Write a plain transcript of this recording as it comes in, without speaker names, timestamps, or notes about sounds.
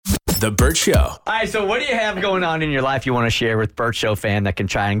The Burt Show. All right, so what do you have going on in your life you want to share with Burt Show fan that can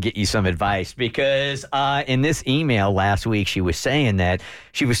try and get you some advice? Because in this email last week, she was saying that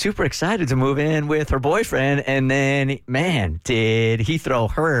she was super excited to move in with her boyfriend, and then, man, did he throw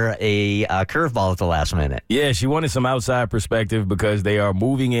her a curveball at the last minute. Yeah, she wanted some outside perspective because they are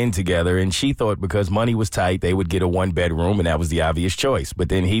moving in together, and she thought because money was tight, they would get a one-bedroom, and that was the obvious choice. But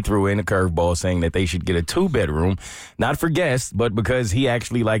then he threw in a curveball saying that they should get a two-bedroom, not for guests, but because he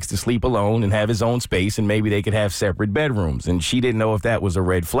actually likes to sleep alone and have his own space, and maybe they could have separate bedrooms. And she didn't know if that was a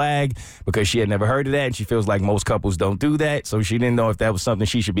red flag because she had never heard of that, and she feels like most couples don't do that. So she didn't know if that was something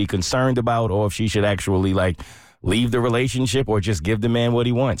she should be concerned about or if she should actually, leave the relationship or just give the man what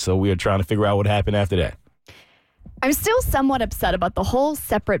he wants. So we are trying to figure out what happened after that. I'm still somewhat upset about the whole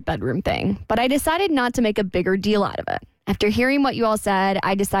separate bedroom thing, but I decided not to make a bigger deal out of it. After hearing what you all said,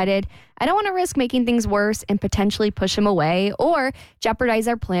 I decided I don't want to risk making things worse and potentially push him away or jeopardize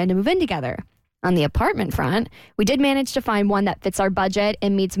our plan to move in together. On the apartment front, we did manage to find one that fits our budget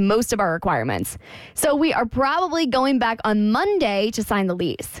and meets most of our requirements. So we are probably going back on Monday to sign the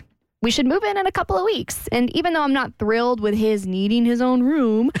lease. We should move in a couple of weeks. And even though I'm not thrilled with his needing his own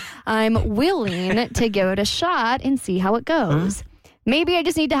room, I'm willing to give it a shot and see how it goes. Maybe I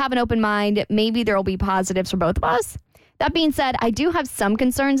just need to have an open mind. Maybe there will be positives for both of us. That being said, I do have some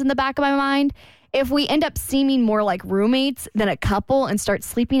concerns in the back of my mind. If we end up seeming more like roommates than a couple and start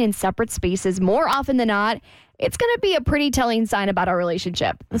sleeping in separate spaces more often than not, it's going to be a pretty telling sign about our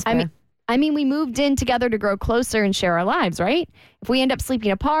relationship. I mean, we moved in together to grow closer and share our lives, right? If we end up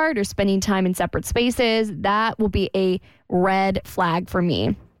sleeping apart or spending time in separate spaces, that will be a red flag for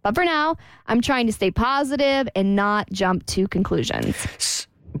me. But for now, I'm trying to stay positive and not jump to conclusions.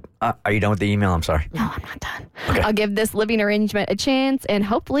 Are you done with the email? I'm sorry. No, I'm not done. Okay. I'll give this living arrangement a chance, and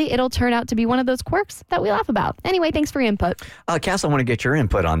hopefully it'll turn out to be one of those quirks that we laugh about. Anyway, thanks for your input. Cass, I want to get your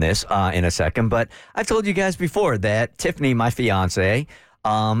input on this in a second, but I've told you guys before that Tiffany, my fiance,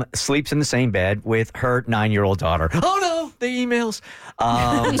 sleeps in the same bed with her 9-year-old daughter. Oh, no, the emails.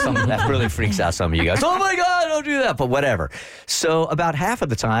 That really freaks out some of you guys. Oh, my God, don't do that. But whatever. So about half of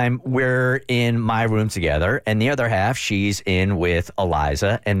the time, we're in my room together, and the other half, she's in with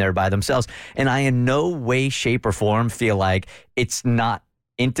Eliza, and they're by themselves. And I in no way, shape, or form feel like it's not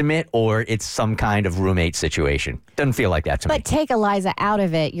intimate or it's some kind of roommate situation. Doesn't feel like that to me. But take Eliza out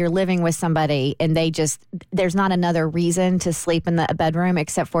of it. You're living with somebody and there's not another reason to sleep in the bedroom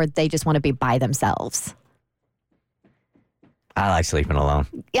except for they just want to be by themselves. I like sleeping alone.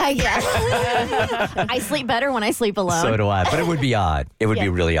 Yeah. I sleep better when I sleep alone. So do I. But it would be odd. It would be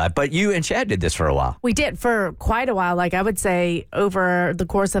really odd. But you and Chad did this for a while. We did for quite a while. I would say over the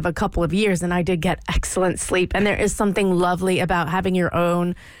course of a couple of years, and I did get excellent sleep. And there is something lovely about having your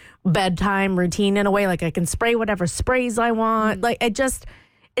own bedtime routine in a way. I can spray whatever sprays I want.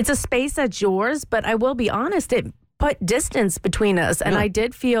 It's a space that's yours. But I will be honest, it put distance between us. And I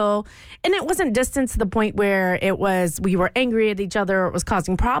did feel, and it wasn't distance to the point where we were angry at each other or it was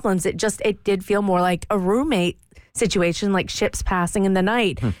causing problems. It did feel more like a roommate situation, like ships passing in the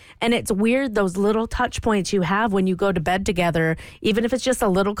night. And it's weird, those little touch points you have when you go to bed together, even if it's just a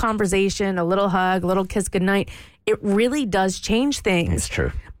little conversation, a little hug, a little kiss goodnight, it really does change things. It's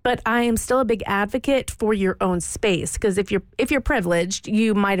true. But I am still a big advocate for your own space, because if you're privileged,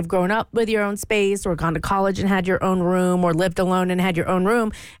 you might have grown up with your own space or gone to college and had your own room or lived alone and had your own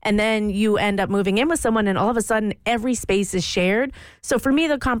room. And then you end up moving in with someone and all of a sudden every space is shared. So for me,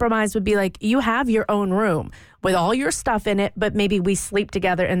 the compromise would be you have your own room with all your stuff in it, but maybe we sleep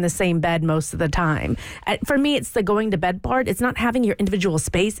together in the same bed most of the time. For me, it's the going to bed part. It's not having your individual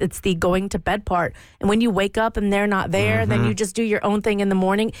space. It's the going to bed part. And when you wake up and they're not there, then you just do your own thing in the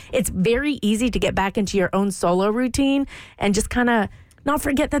morning. It's very easy to get back into your own solo routine and just kind of not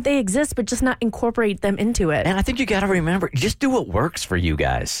forget that they exist, but just not incorporate them into it. And I think you got to remember, just do what works for you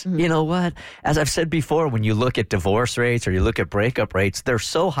guys. You know what? As I've said before, when you look at divorce rates or you look at breakup rates, they're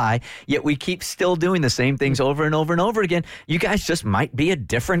so high, yet we keep still doing the same things over and over and over again. You guys just might be a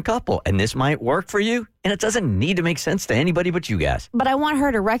different couple, and this might work for you, and it doesn't need to make sense to anybody but you guys. But I want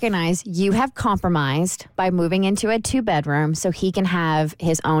her to recognize you have compromised by moving into a 2-bedroom so he can have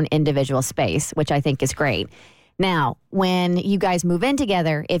his own individual space, which I think is great. Now, when you guys move in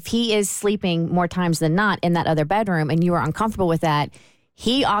together, if he is sleeping more times than not in that other bedroom and you are uncomfortable with that,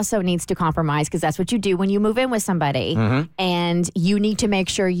 he also needs to compromise, because that's what you do when you move in with somebody. And you need to make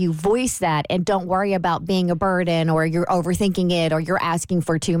sure you voice that and don't worry about being a burden or you're overthinking it or you're asking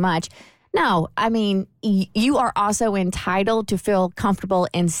for too much. No, I mean, you are also entitled to feel comfortable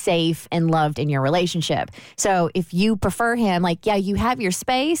and safe and loved in your relationship. So if you prefer him, you have your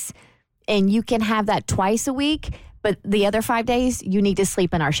space, and you can have that twice a week, But the other 5 days, you need to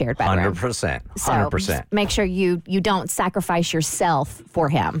sleep in our shared bedroom. 100%. So 100%. just make sure you don't sacrifice yourself for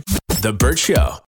him. The Burt Show.